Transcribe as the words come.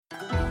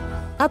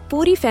अब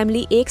पूरी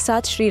फैमिली एक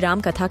साथ श्री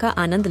राम कथा का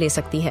आनंद ले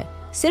सकती है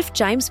सिर्फ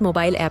चाइम्स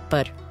मोबाइल ऐप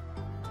पर।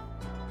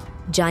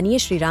 जानिए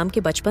श्री राम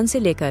के बचपन से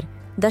लेकर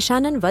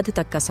दशानन वध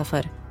तक का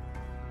सफर।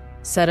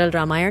 सरल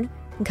रामायण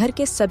घर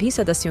के सभी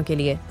सदस्यों के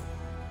लिए।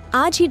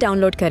 आज ही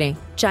डाउनलोड करें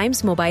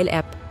चाइम्स मोबाइल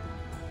ऐप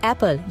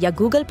एप्पल या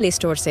गूगल प्ले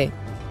स्टोर से।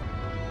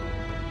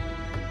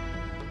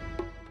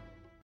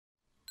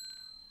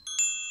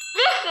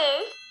 This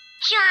is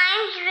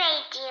Chimes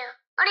Radio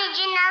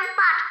original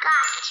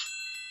podcast.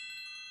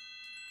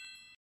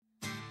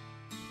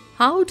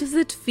 How does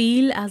it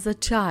feel as a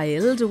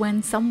child when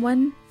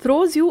someone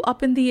throws you up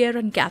in the air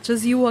and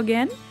catches you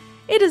again?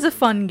 It is a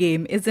fun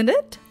game, isn't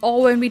it?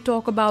 Or when we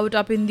talk about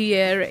up in the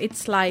air,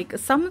 it's like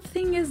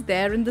something is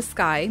there in the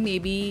sky,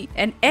 maybe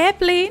an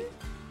airplane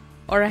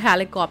or a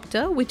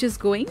helicopter which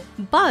is going.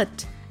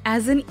 But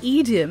as an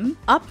idiom,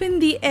 up in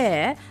the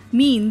air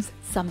means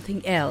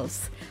something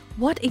else.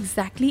 What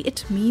exactly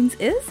it means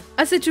is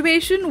a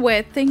situation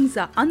where things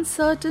are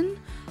uncertain,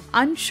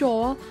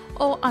 unsure,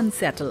 or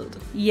unsettled.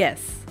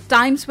 Yes,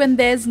 times when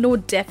there's no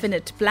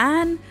definite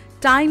plan,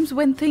 times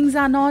when things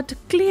are not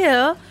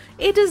clear,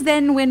 it is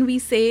then when we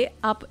say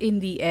up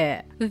in the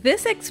air.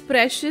 This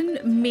expression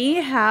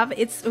may have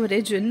its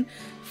origin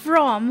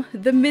from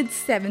the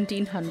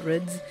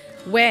mid-1700s,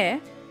 where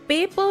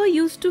paper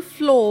used to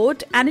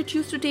float and it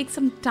used to take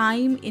some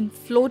time in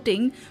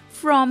floating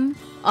from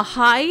a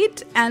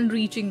height and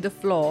reaching the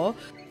floor.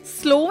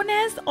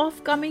 Slowness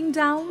of coming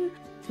down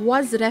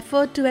was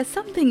referred to as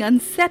something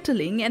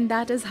unsettling, and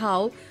that is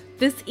how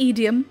this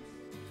idiom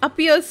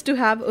appears to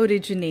have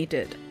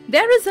originated.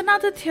 There is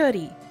another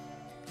theory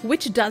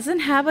which doesn't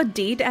have a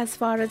date as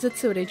far as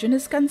its origin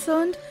is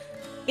concerned.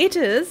 It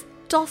is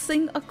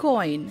tossing a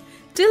coin.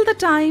 Till the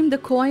time the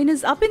coin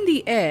is up in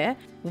the air,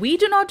 we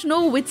do not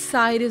know which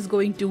side is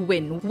going to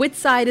win,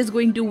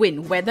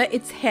 whether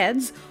it's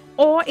heads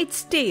or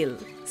it's tail.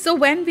 So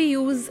when we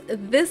use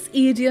this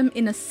idiom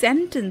in a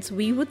sentence,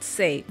 we would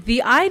say,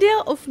 the idea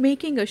of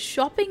making a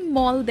shopping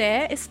mall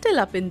there is still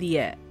up in the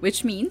air,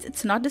 which means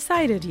it's not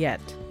decided yet.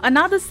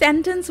 Another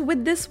sentence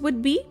with this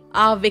would be,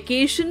 our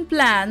vacation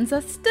plans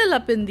are still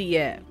up in the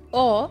air,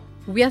 or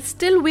we are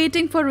still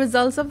waiting for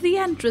results of the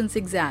entrance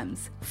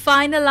exams.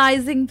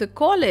 Finalizing the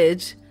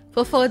college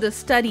for further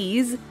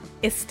studies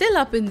is still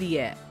up in the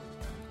air.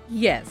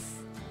 Yes,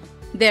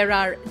 there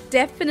are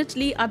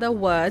definitely other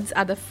words,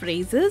 other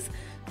phrases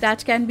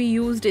that can be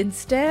used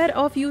instead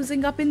of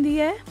using up in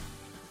the air.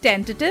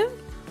 Tentative,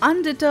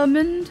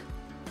 undetermined,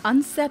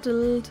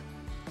 unsettled,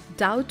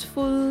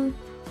 doubtful,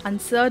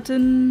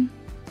 uncertain,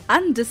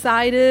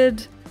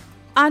 undecided,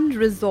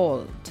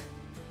 unresolved.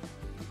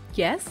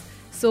 Yes,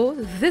 so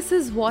this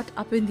is what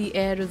up in the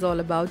air is all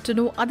about. To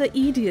know other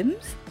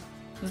idioms,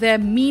 their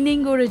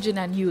meaning, origin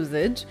and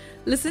usage,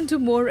 listen to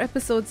more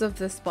episodes of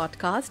this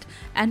podcast,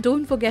 and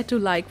don't forget to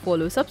like,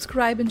 follow,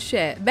 subscribe and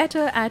share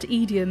Better at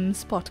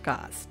Idioms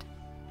podcast.